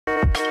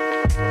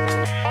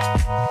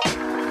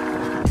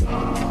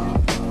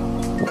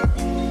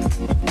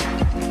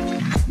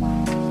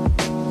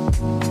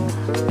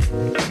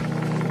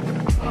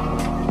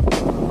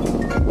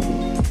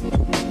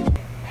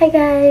Hi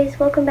guys,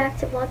 welcome back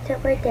to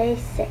VLOGTOBER Day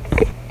 6.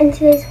 In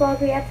today's vlog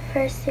we have the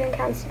first student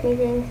council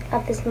meeting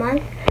of this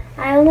month.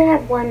 I only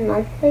have one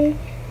monthly,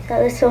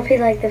 so this will be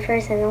like the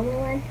first and only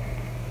one.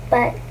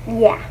 But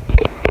yeah,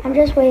 I'm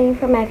just waiting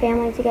for my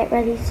family to get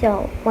ready,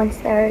 so once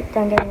they're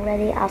done getting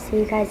ready, I'll see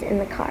you guys in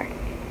the car.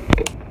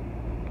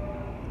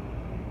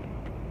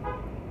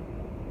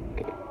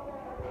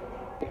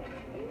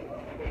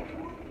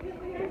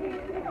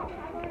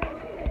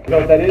 You know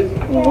what that is?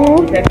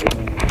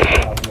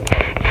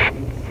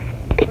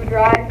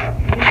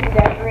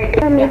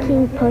 We're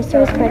making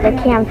posters for the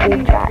canned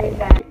food drive.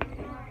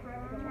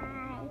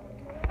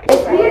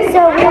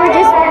 So we were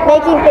just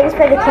making things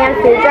for the canned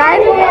food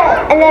drive,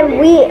 and then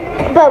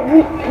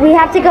we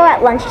have to go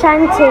at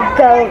lunchtime to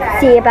go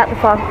see about the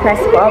fall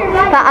festival.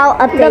 But I'll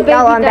update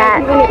y'all on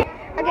that.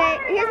 Okay,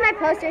 here's my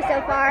poster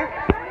so far.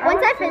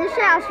 Once I finish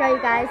it, I'll show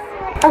you guys.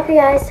 Okay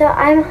guys, so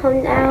I'm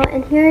home now,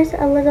 and here's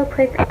a little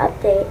quick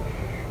update.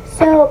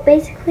 So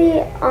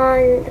basically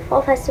on the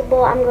fall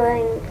festival, I'm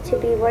going to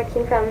be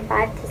working from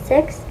 5 to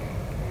 6.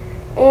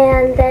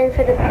 And then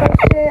for the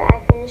poster,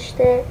 I finished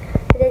it.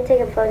 I didn't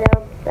take a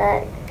photo,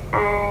 but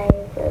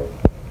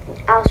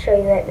I'll show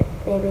you it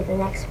maybe the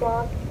next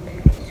vlog.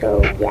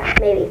 So yeah,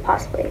 maybe,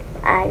 possibly.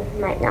 I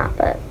might not,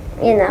 but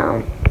you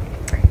know,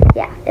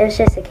 yeah, it was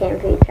just a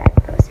canned food drive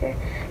poster.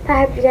 But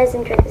I hope you guys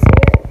enjoyed this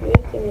video. If you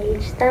did, give me a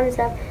huge thumbs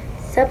up,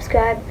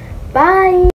 subscribe. Bye!